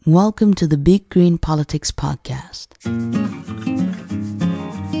Welcome to the Big Green Politics Podcast.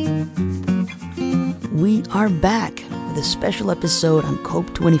 We are back with a special episode on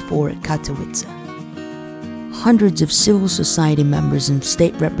COP24 at Katowice. Hundreds of civil society members and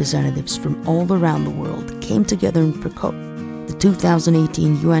state representatives from all around the world came together in Prague, the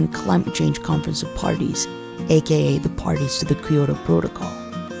 2018 UN Climate Change Conference of Parties, aka the parties to the Kyoto Protocol.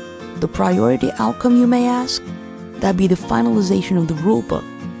 The priority outcome, you may ask? That'd be the finalization of the rulebook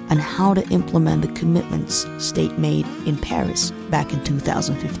and how to implement the commitments state made in Paris back in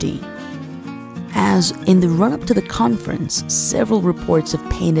 2015. As in the run-up to the conference, several reports have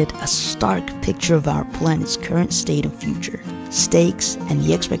painted a stark picture of our planet's current state and future. Stakes and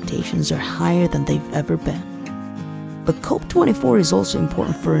the expectations are higher than they've ever been. But COP24 is also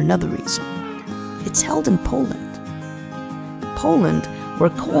important for another reason. It's held in Poland. Poland,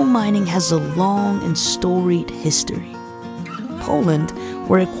 where coal mining has a long and storied history. Poland,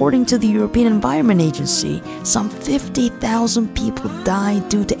 where according to the European Environment Agency, some 50,000 people die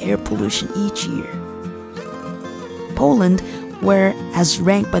due to air pollution each year. Poland, where, as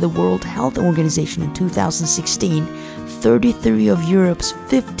ranked by the World Health Organization in 2016, 33 of Europe's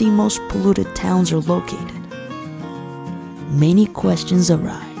 50 most polluted towns are located. Many questions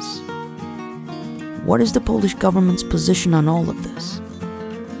arise. What is the Polish government's position on all of this?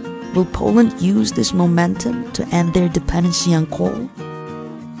 Will Poland use this momentum to end their dependency on coal?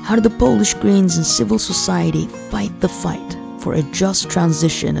 How do the Polish Greens and civil society fight the fight for a just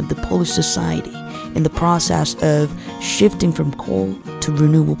transition of the Polish society in the process of shifting from coal to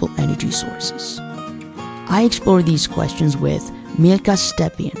renewable energy sources? I explore these questions with Milka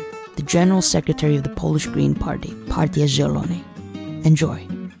Stepien, the General Secretary of the Polish Green Party, Partia Zieloni. Enjoy.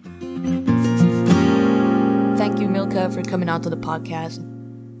 Thank you, Milka, for coming out to the podcast.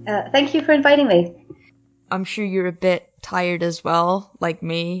 Thank you for inviting me. I'm sure you're a bit tired as well, like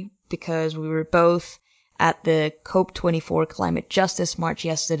me, because we were both at the COP24 Climate Justice March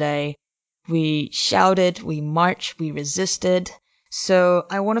yesterday. We shouted, we marched, we resisted. So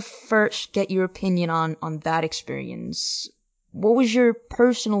I want to first get your opinion on that experience. What was your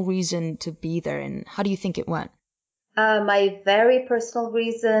personal reason to be there, and how do you think it went? My very personal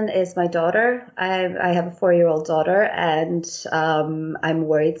reason is my daughter. I have a 4-year-old daughter, and I'm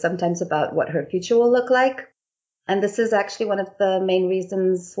worried sometimes about what her future will look like. And this is actually one of the main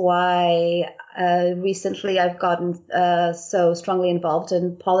reasons why recently I've gotten so strongly involved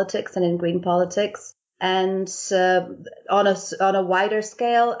in politics and in green politics. And on a wider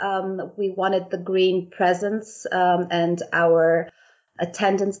scale, we wanted the green presence and our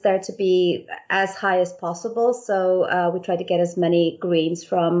attendance there to be as high as possible. So we tried to get as many Greens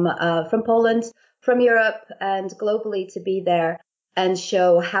from Poland, from Europe, and globally to be there and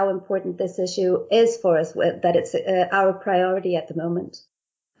show how important this issue is for us, that it's our priority at the moment.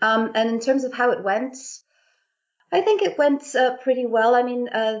 And in terms of how it went, I think it went pretty well. I mean,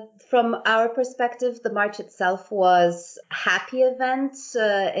 from our perspective, the march itself was a happy event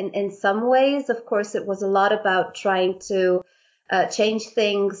in some ways. Of course, it was a lot about trying to change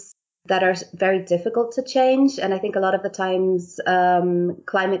things that are very difficult to change. And I think a lot of the times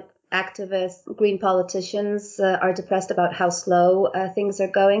climate activists, green politicians are depressed about how slow things are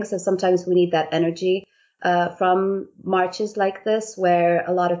going. So sometimes we need that energy from marches like this, where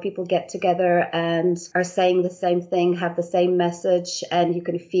a lot of people get together and are saying the same thing, have the same message, and you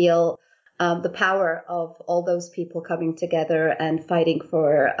can feel the power of all those people coming together and fighting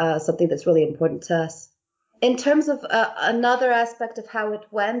for something that's really important to us. In terms of another aspect of how it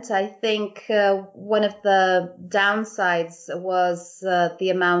went, I think one of the downsides was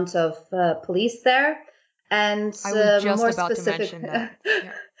the amount of police there. And I was just more about specific, to mention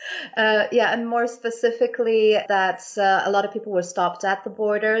that. and more specifically that a lot of people were stopped at the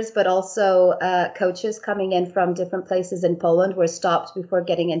borders, but also coaches coming in from different places in Poland were stopped before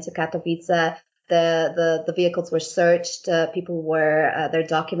getting into Katowice. The vehicles were searched. People were their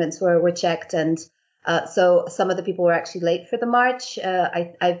documents were checked, and so some of the people were actually late for the march.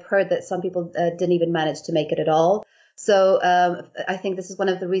 I've heard that some people didn't even manage to make it at all. So I think this is one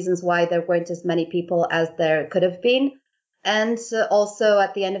of the reasons why there weren't as many people as there could have been. And also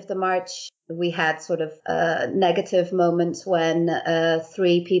at the end of the march, we had sort of a negative moment when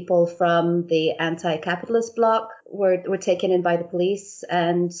 3 people from the anti-capitalist bloc were taken in by the police.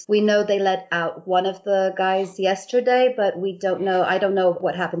 And we know they let out one of the guys yesterday, but we don't know. I don't know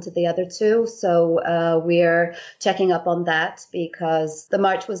what happened to the other 2. So we're checking up on that because the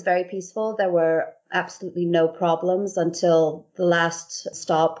march was very peaceful. There were absolutely no problems until the last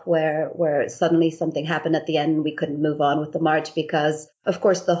stop where suddenly something happened at the end and we couldn't move on with the march because, of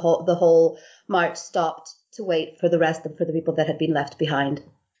course, the whole march stopped to wait for the rest and for the people that had been left behind.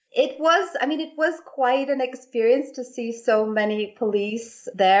 It was quite an experience to see so many police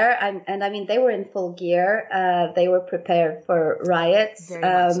there. And I mean, they were in full gear. They were prepared for riots. Very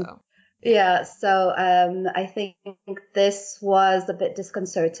much so. Yeah, so I think this was a bit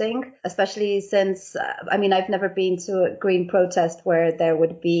disconcerting, especially since, I mean, I've never been to a green protest where there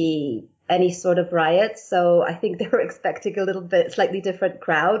would be any sort of riot. So I think they were expecting a little bit slightly different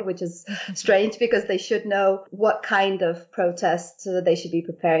crowd, which is strange because they should know what kind of protest they should be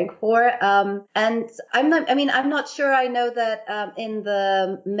preparing for. And I'm not sure. I know that in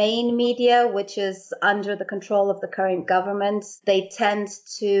the main media, which is under the control of the current government, they tend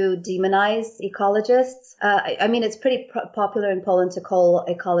to demonize ecologists. I mean, it's pretty popular in Poland to call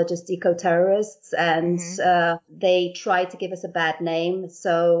ecologists eco-terrorists, and they try to give us a bad name.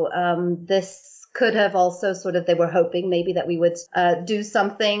 So this could have also they were hoping maybe that we would do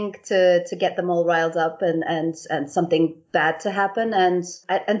something to get them all riled up and something bad to happen. And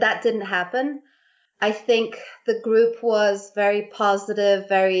that didn't happen. I think the group was very positive,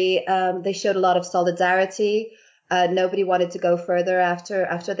 they showed a lot of solidarity. Nobody wanted to go further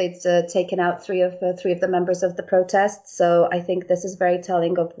after they'd taken out three of the members of the protest. So I think this is very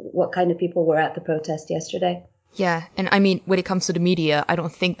telling of what kind of people were at the protest yesterday. Yeah, and I mean, when it comes to the media, I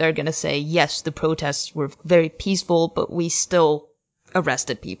don't think they're going to say, yes, the protests were very peaceful, but we still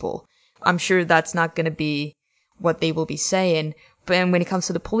arrested people. I'm sure that's not going to be what they will be saying. But when it comes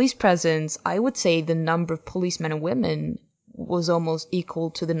to the police presence, I would say the number of policemen and women was almost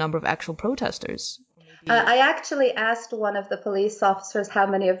equal to the number of actual protesters. I actually asked one of the police officers how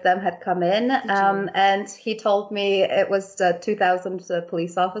many of them had come in, and he told me it was 2,000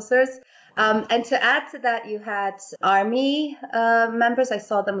 police officers. And to add to that, you had army members. I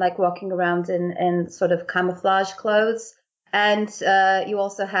saw them walking around in sort of camouflage clothes. And you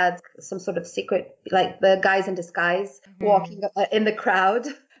also had some sort of secret, the guys in disguise walking in the crowd.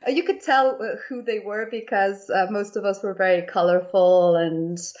 You could tell who they were because most of us were very colorful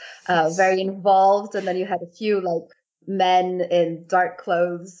and very involved. And then you had a few men in dark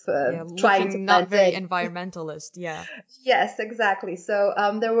clothes trying to not very environmentalist. Yeah. Yes, exactly. So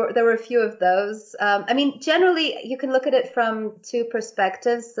there were a few of those. I mean, generally, you can look at it from two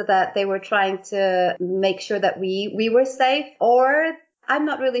perspectives, so that they were trying to make sure that we were safe, or I'm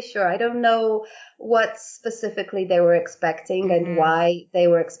not really sure. I don't know what specifically they were expecting and why they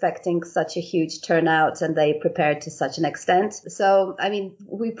were expecting such a huge turnout and they prepared to such an extent. So, I mean,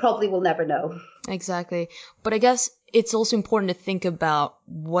 we probably will never know. Exactly. But I guess it's also important to think about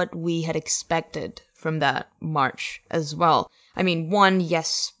what we had expected from that march as well. I mean, one,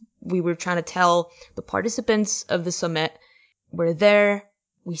 yes, we were trying to tell the participants of the summit, we're there,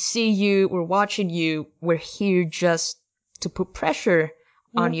 we see you, we're watching you, we're here just to put pressure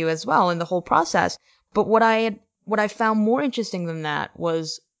on you as well in the whole process. But what I found more interesting than that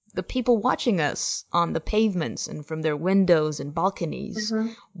was the people watching us on the pavements and from their windows and balconies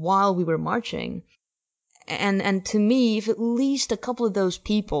while we were marching. And to me, if at least a couple of those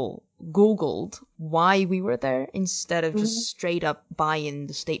people Googled why we were there instead of just straight up buying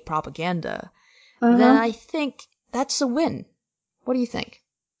the state propaganda, then I think that's a win. What do you think?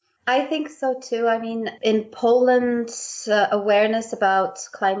 I think so too. I mean, in Poland, awareness about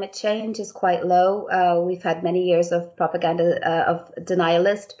climate change is quite low. We've had many years of propaganda, of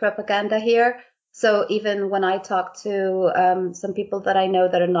denialist propaganda here. So even when I talk to some people that I know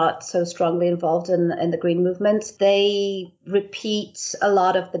that are not so strongly involved in the green movement, they repeat a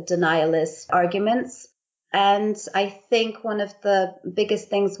lot of the denialist arguments. And I think one of the biggest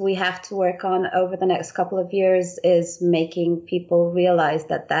things we have to work on over the next couple of years is making people realize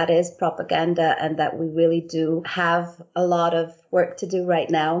that that is propaganda and that we really do have a lot of work to do right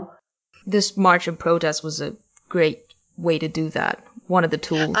now. This march and protest was a great way to do that. One of the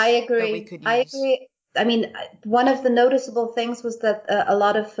tools that we could use. I agree. I mean, one of the noticeable things was that a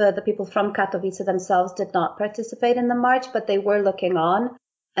lot of the people from Katowice themselves did not participate in the march, but they were looking on.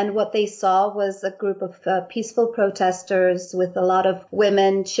 And what they saw was a group of peaceful protesters with a lot of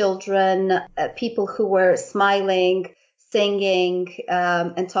women, children, people who were smiling, singing,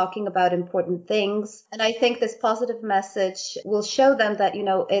 and talking about important things. And I think this positive message will show them that,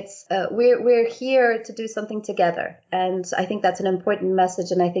 it's we're here to do something together. And I think that's an important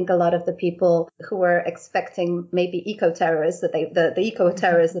message. And I think a lot of the people who were expecting maybe eco-terrorists, the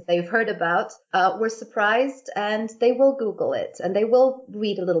eco-terrorists that they've heard about, were surprised, and they will Google it and they will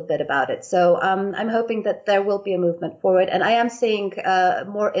read a little bit about it. So I'm hoping that there will be a movement forward. And I am seeing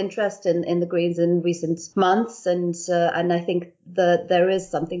more interest in the Greens in recent months, and I think that there is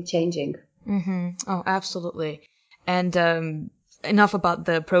something changing. Oh, absolutely. And enough about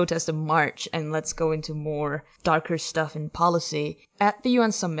the protest and march, and let's go into more darker stuff in policy. At the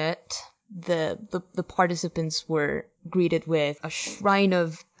UN summit, the participants were greeted with a shrine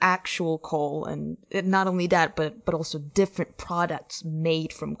of actual coal, and not only that, but also different products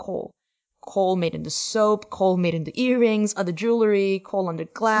made from coal. Coal made into soap, coal made into earrings, other jewelry, coal under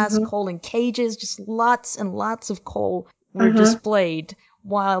glass, coal in cages, just lots and lots of coal were displayed,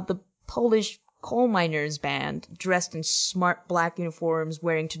 while the Polish coal miners band, dressed in smart black uniforms,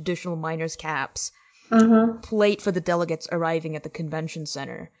 wearing traditional miners' caps, played for the delegates arriving at the convention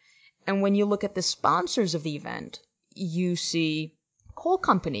center. And when you look at the sponsors of the event, you see coal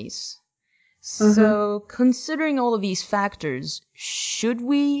companies. So, considering all of these factors, should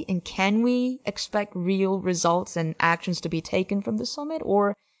we and can we expect real results and actions to be taken from the summit,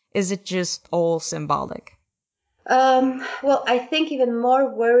 or is it just all symbolic? Well, I think even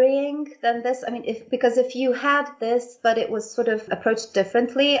more worrying than this, I mean, because if you had this, but it was sort of approached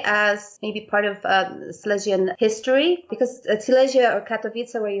differently as maybe part of Silesian history, because Silesia or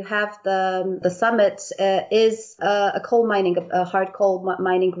Katowice, where you have the summit, is a coal mining, a hard coal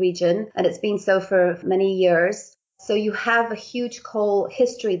mining region, and it's been so for many years. So you have a huge coal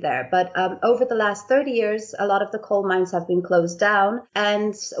history there. But over the last 30 years, a lot of the coal mines have been closed down.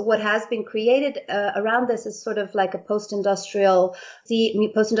 And what has been created around this is sort of like a post-industrial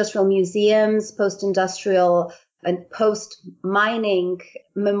museums, post-industrial and post-mining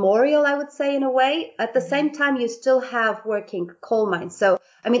memorial, I would say, in a way. At the same time, you still have working coal mines. So,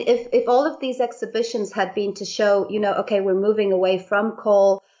 I mean, if all of these exhibitions had been to show, okay, we're moving away from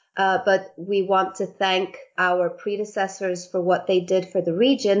coal, but we want to thank our predecessors for what they did for the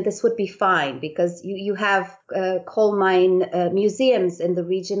region, this would be fine, because you have coal mine museums in the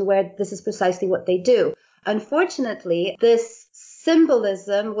region where this is precisely what they do. Unfortunately, this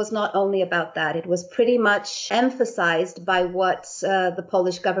symbolism was not only about that. It was pretty much emphasized by what the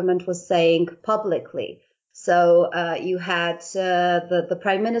Polish government was saying publicly. So you had the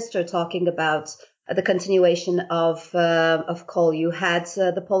prime minister talking about the continuation of coal. You had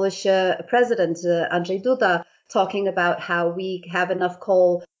the Polish president, Andrzej Duda, talking about how we have enough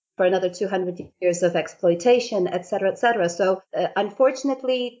coal for another 200 years of exploitation, et cetera, et cetera. So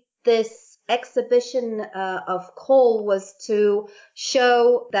unfortunately, this exhibition of coal was to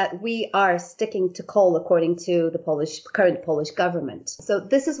show that we are sticking to coal according to the current Polish government. So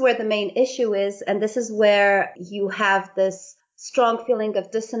this is where the main issue is, and this is where you have this strong feeling of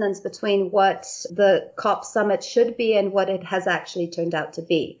dissonance between what the COP summit should be and what it has actually turned out to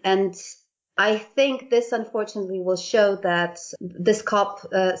be. And I think this unfortunately will show that this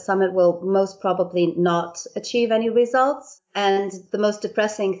COP summit will most probably not achieve any results. And the most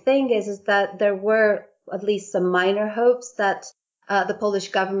depressing thing is that there were at least some minor hopes that the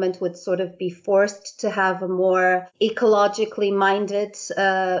Polish government would sort of be forced to have a more ecologically minded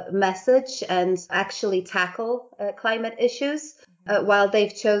message and actually tackle climate issues, while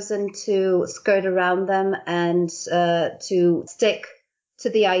they've chosen to skirt around them and to stick to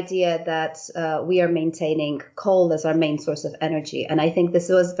the idea that we are maintaining coal as our main source of energy. And I think this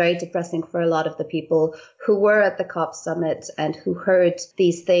was very depressing for a lot of the people who were at the COP summit and who heard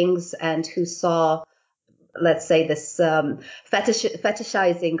these things and who saw, let's say, this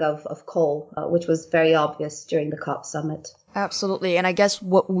fetishizing of coal, which was very obvious during the COP summit. Absolutely. And I guess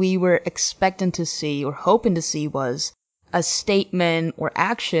what we were expecting to see or hoping to see was a statement or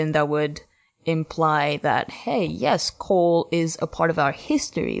action that would imply that, hey, yes, coal is a part of our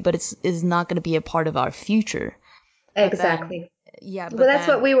history, but it's not going to be a part of our future. Exactly. But that's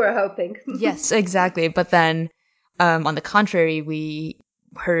what we were hoping. Yes, exactly. But then, on the contrary, we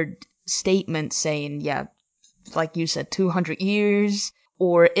heard statements saying, yeah, like you said, 200 years,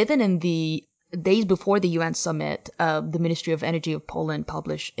 or even in the days before the UN summit, the Ministry of Energy of Poland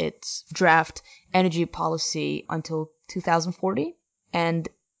published its draft energy policy until 2040. And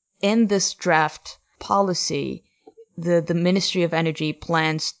in this draft policy, the Ministry of Energy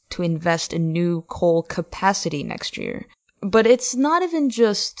plans to invest in new coal capacity next year. But it's not even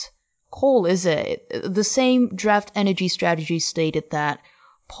just coal, is it? The same draft energy strategy stated that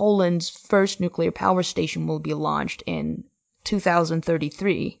Poland's first nuclear power station will be launched in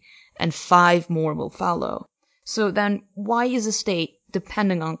 2033, and 5 more will follow. So then why is a state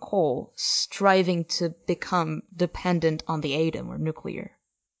depending on coal striving to become dependent on the atom or nuclear?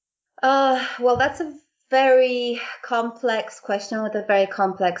 Well, that's a very complex question with a very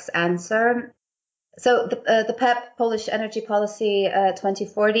complex answer. So the PEP, Polish Energy Policy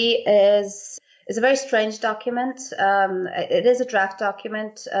 2040, is a very strange document. It is a draft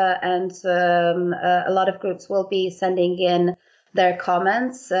document, and a lot of groups will be sending in their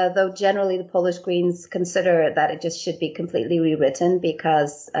comments, though generally the Polish Greens consider that it just should be completely rewritten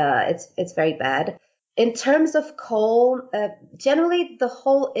because it's very bad. In terms of coal, generally the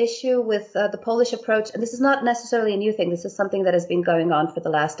whole issue with the Polish approach, and this is not necessarily a new thing, this is something that has been going on for the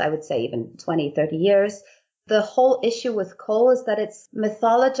last, I would say, even 20, 30 years. The whole issue with coal is that it's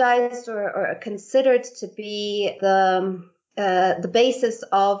mythologized or considered to be the basis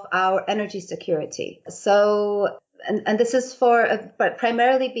of our energy security. So, and this is but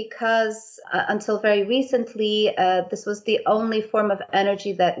primarily because until very recently, this was the only form of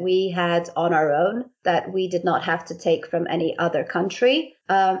energy that we had on our own, that we did not have to take from any other country.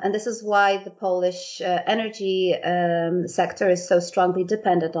 And this is why the Polish energy sector is so strongly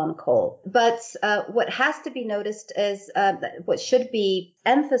dependent on coal. But what has to be noticed is, what should be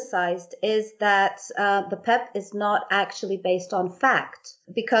emphasized is that the PEP is not actually based on fact.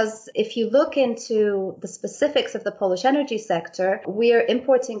 Because if you look into the specifics of the Polish energy sector, we are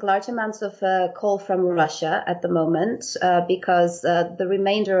importing large amounts of coal from Russia at the moment because the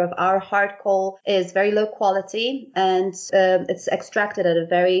remainder of our hard coal is very low quality and it's extracted at a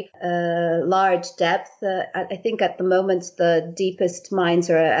very large depth. I think at the moment the deepest mines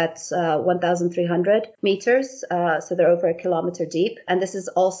are at 1,300 meters, so they're over a kilometer deep. And this is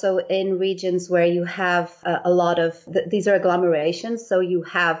also in regions where you have a lot of, these are agglomerations, so you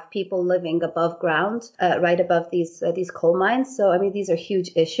have people living above ground, right above these coal mines. So, I mean, these are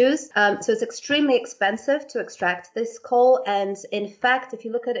huge issues. So it's extremely expensive to extract this coal. And in fact, if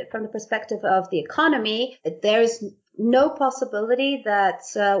you look at it from the perspective of the economy, there's no possibility that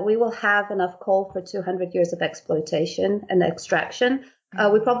we will have enough coal for 200 years of exploitation and extraction.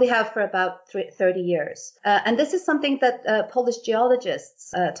 We probably have for about 30 years. And this is something that Polish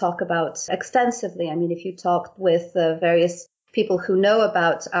geologists talk about extensively. I mean, if you talk with various people who know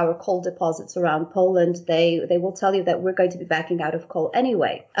about our coal deposits around Poland, they will tell you that we're going to be backing out of coal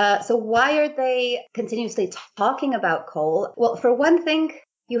anyway. So why are they continuously talking about coal? Well, for one thing,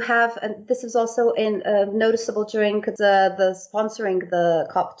 you have, and this is also noticeable during the sponsoring the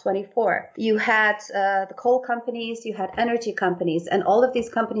COP24. You had the coal companies, you had energy companies, and all of these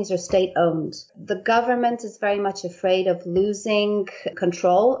companies are state-owned. The government is very much afraid of losing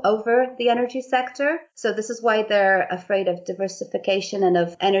control over the energy sector. So this is why they're afraid of diversification and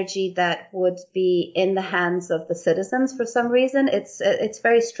of energy that would be in the hands of the citizens for some reason. It's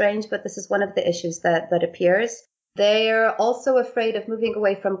very strange, but this is one of the issues that appears. They're also afraid of moving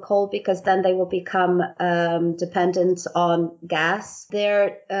away from coal because then they will become dependent on gas.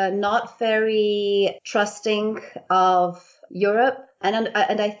 They're not very trusting of Europe. And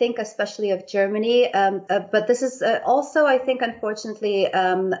I think especially of Germany. But this is also, I think, unfortunately,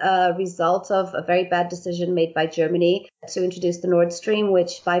 a result of a very bad decision made by Germany to introduce the Nord Stream,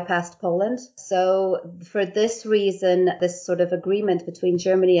 which bypassed Poland. So for this reason, this sort of agreement between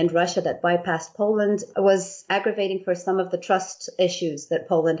Germany and Russia that bypassed Poland was aggravating for some of the trust issues that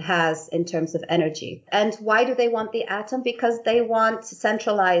Poland has in terms of energy. And why do they want the atom? Because they want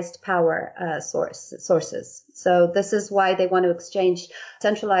centralized power sources. So this is why they want to exchange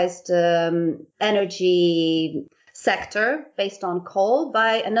centralized energy sector based on coal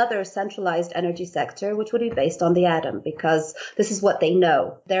by another centralized energy sector, which would be based on the atom, because this is what they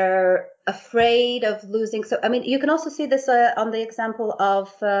know. They're afraid of losing. So, I mean, you can also see this on the example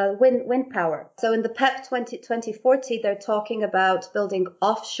of wind power. So in the PEP 2040, they're talking about building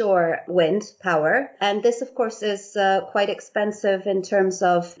offshore wind power. And this, of course, is quite expensive in terms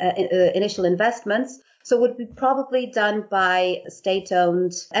of initial investments. So it would be probably done by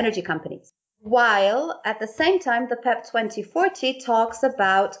state-owned energy companies. While at the same time, the PEP 2040 talks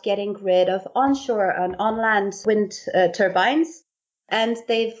about getting rid of onshore and on-land wind turbines. And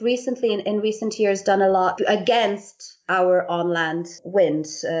they've recently, in recent years, done a lot against our on-land wind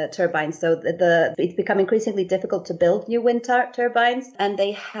turbines. So it's become increasingly difficult to build new wind turbines. And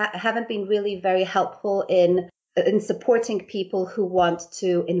they haven't been really very helpful in supporting people who want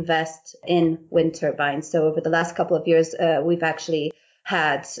to invest in wind turbines. So over the last couple of years, we've actually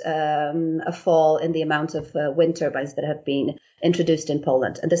had a fall in the amount of wind turbines that have been introduced in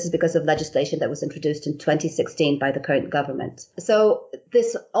Poland. And this is because of legislation that was introduced in 2016 by the current government. So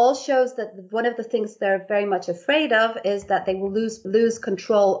this all shows that one of the things they're very much afraid of is that they will lose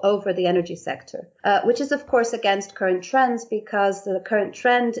control over the energy sector, which is, of course, against current trends, because the current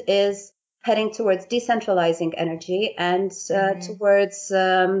trend is heading towards decentralizing energy and towards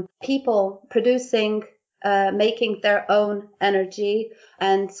people producing, making their own energy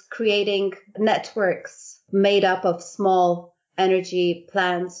and creating networks made up of small energy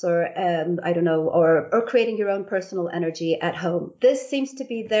plants or I don't know, or creating your own personal energy at home. This seems to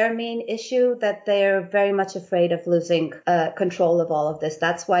be their main issue, that they're very much afraid of losing control of all of this.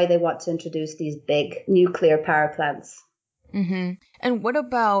 That's why they want to introduce these big nuclear power plants. Mm-hmm. And what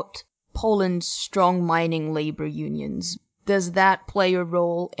about Poland's strong mining labor unions? Does that play a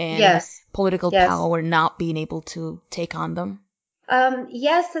role in Yes. political power not being able to take on them?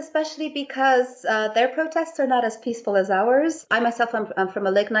 Yes, especially because their protests are not as peaceful as ours. I myself am from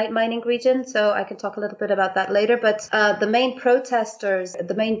a lignite mining region, so I can talk a little bit about that later. But the main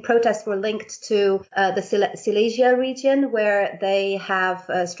protests were linked to the Silesia region, where they have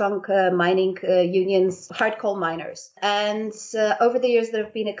strong mining unions, hard coal miners. And over the years, there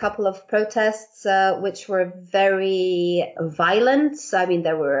have been a couple of protests which were very violent. I mean,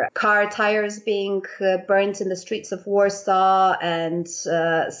 there were car tires being burnt in the streets of Warsaw, and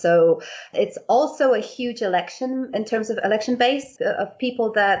so it's also a huge election in terms of election base of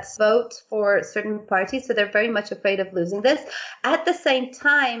people that vote for certain parties. So they're very much afraid of losing this. At the same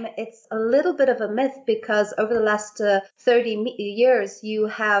time, it's a little bit of a myth, because over the last 30 years, you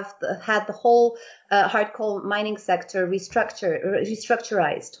have had the whole hard coal mining sector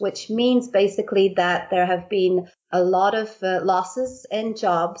restructurized, which means basically that there have been a lot of losses in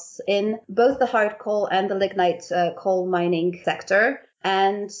jobs in both the hard coal and the lignite coal mining sector.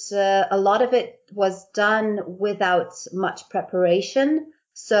 And a lot of it was done without much preparation.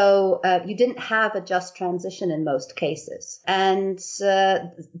 So you didn't have a just transition in most cases. And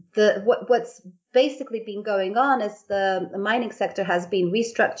what's basically been going on is the mining sector has been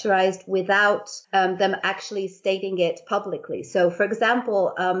restructurized without them actually stating it publicly. So, for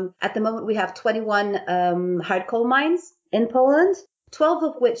example, at the moment we have 21 hard coal mines in Poland, 12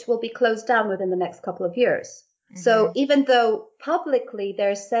 of which will be closed down within the next couple of years. Mm-hmm. So even though publicly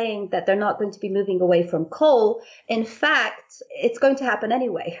they're saying that they're not going to be moving away from coal, in fact, it's going to happen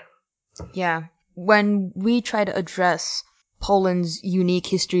anyway. Yeah. When we try to address Poland's unique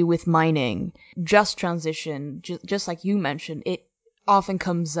history with mining, just transition, just like you mentioned, it often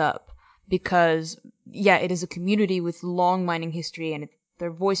comes up because, yeah, it is a community with long mining history, and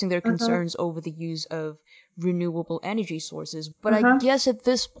they're voicing their concerns over the use of renewable energy sources. But I guess at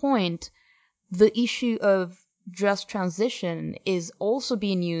this point, the issue of just transition is also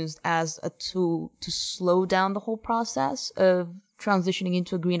being used as a tool to slow down the whole process of transitioning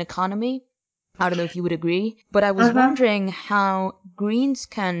into a green economy. I don't know if you would agree, but I was wondering how Greens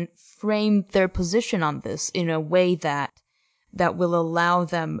can frame their position on this in a way that will allow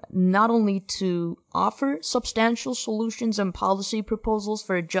them not only to offer substantial solutions and policy proposals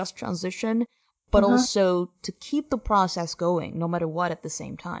for a just transition, but also to keep the process going no matter what at the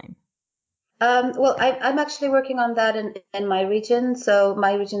same time. Well, I'm actually working on that in my region. So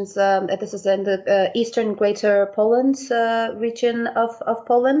my region's, this is in the eastern Greater Poland region of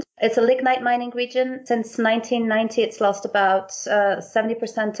Poland. It's a lignite mining region. Since 1990, it's lost about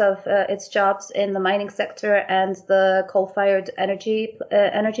 70% of its jobs in the mining sector and the coal-fired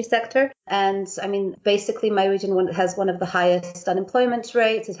energy sector. And I mean, basically, my region has one of the highest unemployment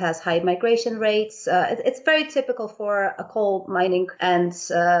rates. It has high migration rates. It's very typical for a coal mining and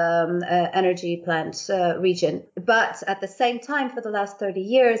energy plant region. But at the same time, for the last 30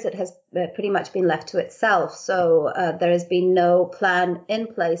 years, it has pretty much been left to itself. So there has been no plan in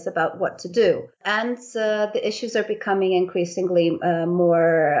place about what to do. And the issues are becoming increasingly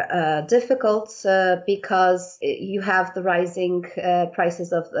more difficult because you have the rising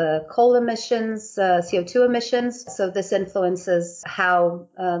prices of coal emissions, CO2 emissions. So this influences how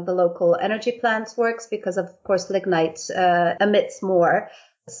the local energy plants works because, of course, lignite emits more.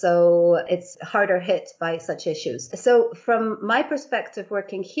 So it's harder hit by such issues. So from my perspective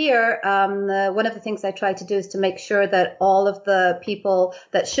working here, one of the things I try to do is to make sure that all of the people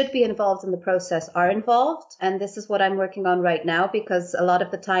that should be involved in the process are involved. And this is what I'm working on right now, because a lot of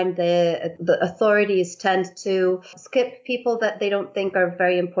the time the authorities tend to skip people that they don't think are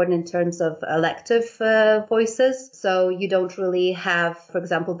very important in terms of elective voices. So you don't really have, for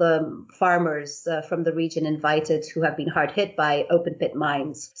example, the farmers from the region invited who have been hard hit by open pit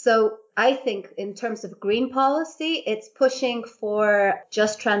mines. So I think in terms of green policy, it's pushing for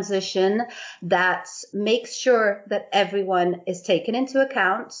just transition that makes sure that everyone is taken into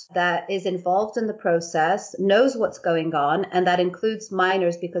account, that is involved in the process, knows what's going on, and that includes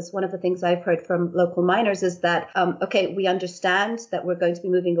miners, because one of the things I've heard from local miners is that, okay, we understand that we're going to be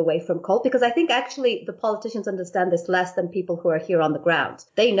moving away from coal, because I think actually the politicians understand this less than people who are here on the ground.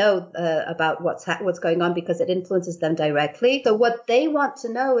 They know about what's going on because it influences them directly. So what they want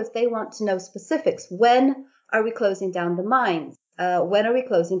to know is they want to know specifics. When are we closing down the mines? When are we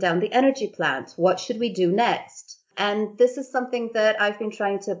closing down the energy plants? What should we do next? And this is something that I've been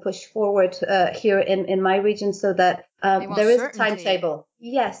trying to push forward here in my region so that there is a timetable.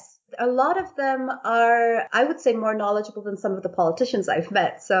 Yes. A lot of them are, I would say, more knowledgeable than some of the politicians I've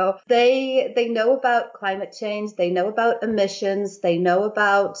met. So they know about climate change, they know about emissions, they know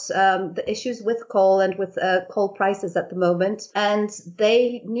about the issues with coal and with coal prices at the moment, and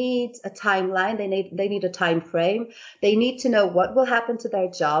they need a timeline. They need a time frame. They need to know what will happen to their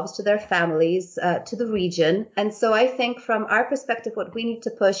jobs, to their families, to the region. And so I think from our perspective, what we need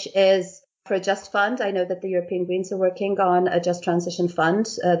to push is for a just fund. I know that the European Greens are working on a just transition fund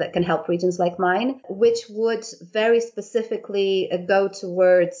that can help regions like mine, which would very specifically go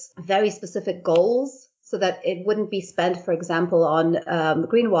towards very specific goals so that it wouldn't be spent, for example, on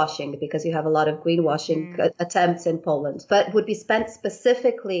greenwashing, because you have a lot of greenwashing attempts in Poland, but would be spent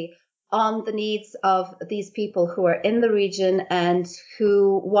specifically on the needs of these people who are in the region and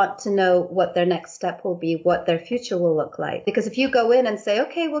who want to know what their next step will be, what their future will look like. Because if you go in and say,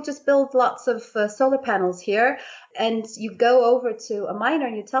 okay, we'll just build lots of solar panels here, and you go over to a miner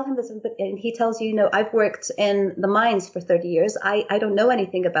and you tell him this, and he tells you, I've worked in the mines for 30 years. I don't know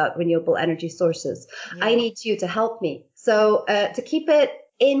anything about renewable energy sources. Yeah. I need you to help me. So to keep it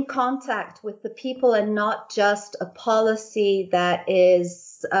in contact with the people and not just a policy that is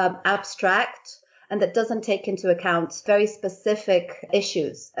abstract and that doesn't take into account very specific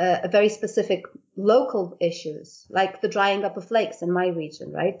issues, very specific local issues, like the drying up of lakes in my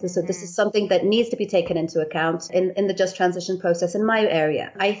region, right? So this is something that needs to be taken into account in the just transition process in my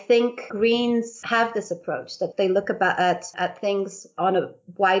area. I think Greens have this approach that they look at things on a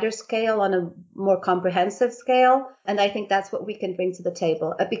wider scale, on a more comprehensive scale. And I think that's what we can bring to the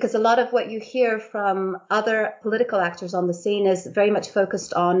table, because a lot of what you hear from other political actors on the scene is very much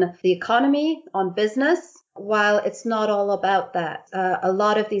focused on the economy, on business, while it's not all about that. A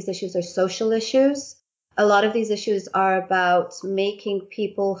lot of these issues are social issues. A lot of these issues are about making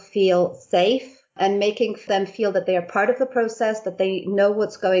people feel safe and making them feel that they are part of the process, that they know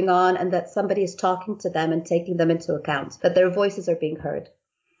what's going on, and that somebody is talking to them and taking them into account, that their voices are being heard.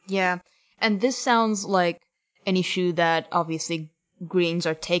 Yeah, and this sounds like an issue that obviously Greens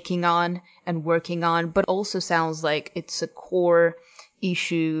are taking on and working on, but also sounds like it's a core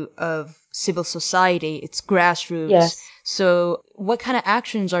issue of civil society. It's grassroots. Yes. So what kind of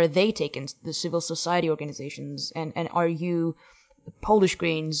actions are they taking, the civil society organizations? And are you, Polish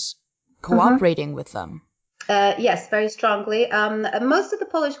Greens, cooperating with them? Yes, very strongly. Most of the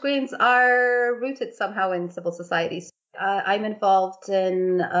Polish Greens are rooted somehow in civil societies. I'm involved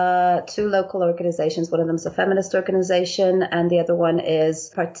in two local organizations. One of them is a feminist organization, and the other one is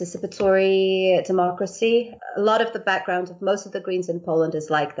participatory democracy. A lot of the background of most of the Greens in Poland is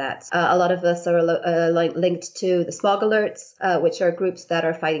like that. A lot of us are linked to the smog alerts, which are groups that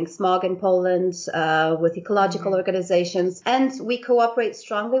are fighting smog in Poland, with ecological organizations, and we cooperate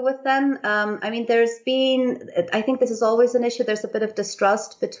strongly with them. I think this is always an issue. There's a bit of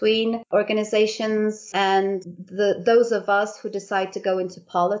distrust between organizations and those of us who decide to go into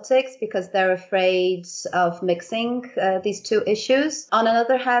politics because they're afraid of mixing these two issues. On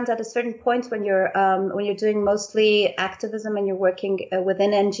another hand, at a certain point when you're doing mostly activism and you're working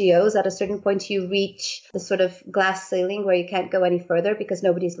within NGOs, at a certain point you reach the sort of glass ceiling where you can't go any further because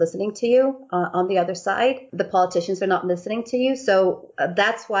nobody's listening to you on the other side. The politicians are not listening to you. So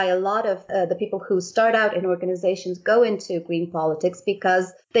that's why a lot of the people who start out in organizations go into green politics,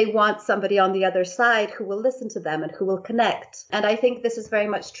 because they want somebody on the other side who will listen to them and who will connect. And I think this is very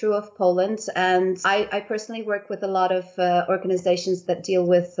much true of Poland. And I personally work with a lot of organizations that deal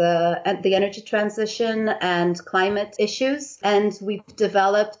with the energy transition and climate issues. And we've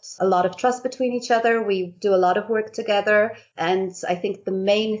developed a lot of trust between each other. We do a lot of work together. And I think the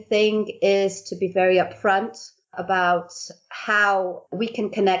main thing is to be very upfront about how we can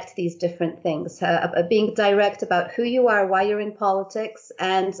connect these different things, being direct about who you are, why you're in politics,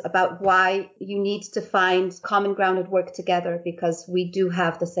 and about why you need to find common ground and work together, because we do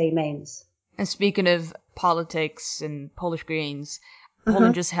have the same aims. And speaking of politics and Polish Greens,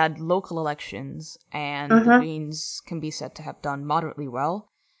 Poland just had local elections, and the Greens can be said to have done moderately well.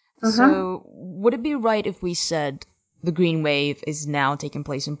 So would it be right if we said the Green Wave is now taking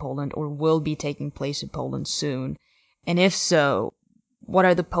place in Poland, or will be taking place in Poland soon? And if so, what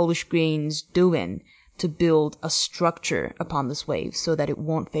are the Polish Greens doing to build a structure upon this wave so that it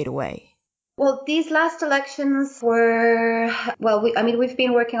won't fade away? Well, these last elections were, we've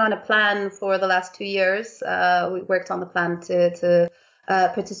been working on a plan for the last 2 years. We worked on the plan to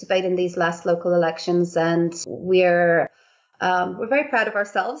participate in these last local elections, and we're We're very proud of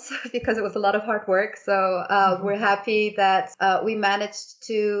ourselves because it was a lot of hard work. So we're happy that we managed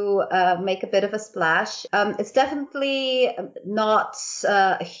to make a bit of a splash. It's definitely not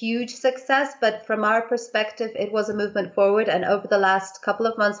a huge success, but from our perspective, it was a movement forward. And over the last couple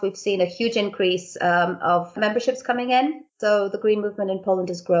of months, we've seen a huge increase of memberships coming in. So the Green movement in Poland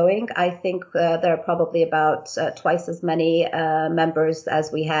is growing. I think there are probably about twice as many members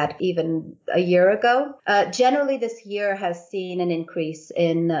as we had even a year ago. Generally, this year has seen an increase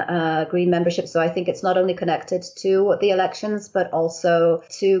in Green membership. So I think it's not only connected to the elections, but also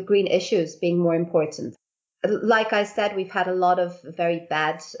to green issues being more important. Like I said, we've had a lot of very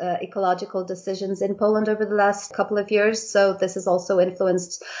bad ecological decisions in Poland over the last couple of years. So this has also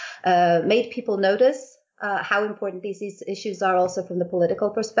influenced, made people notice how important these issues are also from the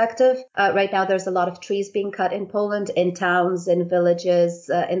political perspective. Right now, there's a lot of trees being cut in Poland, in towns, in villages,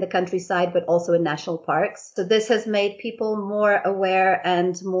 in the countryside, but also in national parks. So this has made people more aware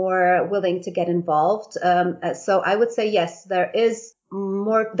and more willing to get involved. So I would say, yes, there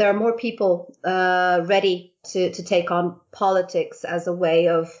are more people ready to take on politics as a way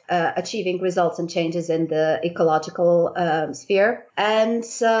of achieving results and changes in the ecological sphere. And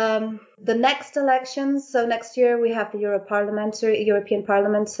the next elections, so next year we have the European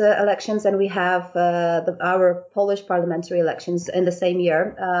Parliament elections, and we have our Polish parliamentary elections in the same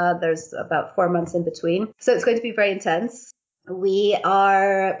year. There's about 4 months in between. So it's going to be very intense. We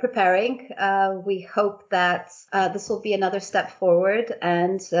are preparing. We hope that this will be another step forward,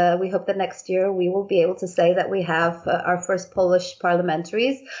 and we hope that next year we will be able to say that we have our first Polish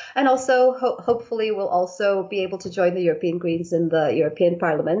parliamentaries, and also hopefully we'll also be able to join the European Greens in the European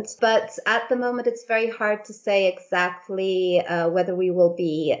Parliament. But at the moment, it's very hard to say exactly whether we will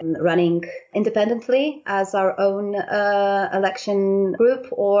be running independently as our own election group,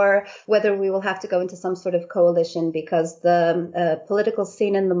 or whether we will have to go into some sort of coalition, because the political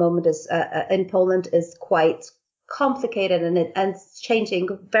scene in the moment in Poland is quite complicated, and it's changing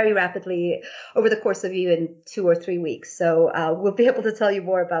very rapidly over the course of even 2 or 3 weeks. So we'll be able to tell you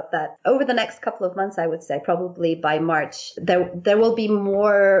more about that over the next couple of months. I would say probably by March there will be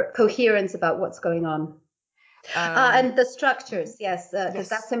more coherence about what's going on. And the structures, yes, because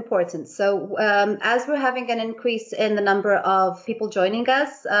that's important. So as we're having an increase in the number of people joining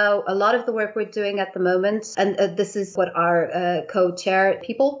us, a lot of the work we're doing at the moment, and this is what our co-chair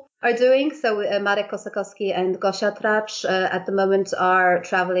people are doing. So Marek Kosakowski and Gosia Tracz at the moment are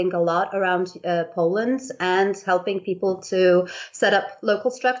traveling a lot around Poland and helping people to set up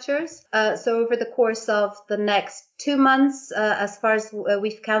local structures. So over the course of the next 2 months, as far as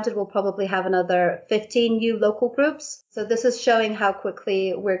we've counted, we'll probably have another 15 new local groups. So this is showing how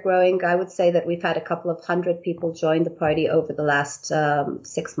quickly we're growing. I would say that we've had a couple of 100 people join the party over the last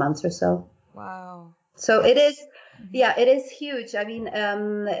 6 months or so. Wow. So it is. Yeah, it is huge. I mean,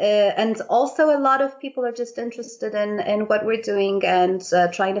 and also a lot of people are just interested in what we're doing and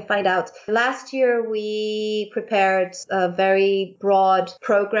trying to find out. Last year, we prepared a very broad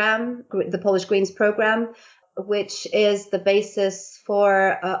program, the Polish Greens program, which is the basis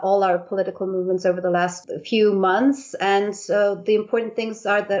for all our political movements over the last few months. And so the important things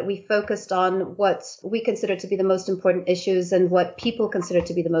are that we focused on what we consider to be the most important issues and what people consider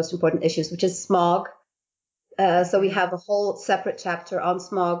to be the most important issues, which is smog. So we have a whole separate chapter on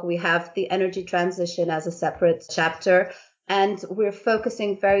smog. We have the energy transition as a separate chapter. And we're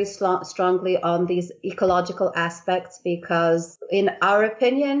focusing very strongly on these ecological aspects because, in our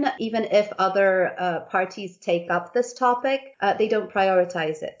opinion, even if other parties take up this topic, they don't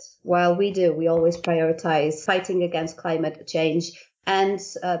prioritize it. While we do, we always prioritize fighting against climate change and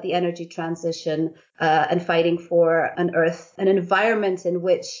the energy transition and fighting for an earth, an environment in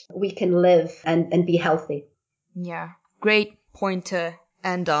which we can live and be healthy. Yeah, great point to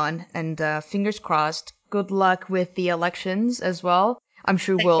end on, and fingers crossed. Good luck with the elections as well. I'm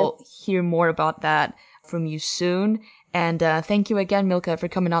sure we'll hear more about that from you soon. And thank you again, Milka, for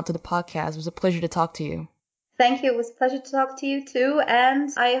coming out to the podcast. It was a pleasure to talk to you. Thank you. It was a pleasure to talk to you too. And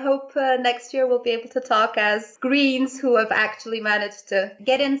I hope next year we'll be able to talk as Greens who have actually managed to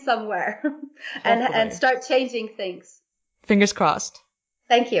get in somewhere and start changing things. Fingers crossed.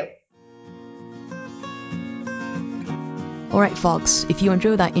 Thank you. Alright folks, if you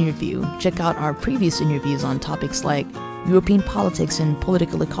enjoyed that interview, check out our previous interviews on topics like European politics and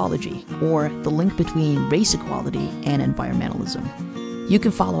political ecology, or the link between race equality and environmentalism. You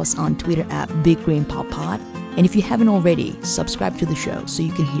can follow us on Twitter at BigGreenPopPod, and if you haven't already, subscribe to the show so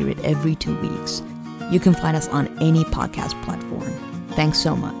you can hear it every 2 weeks. You can find us on any podcast platform. Thanks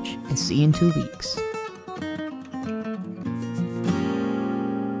so much, and see you in 2 weeks.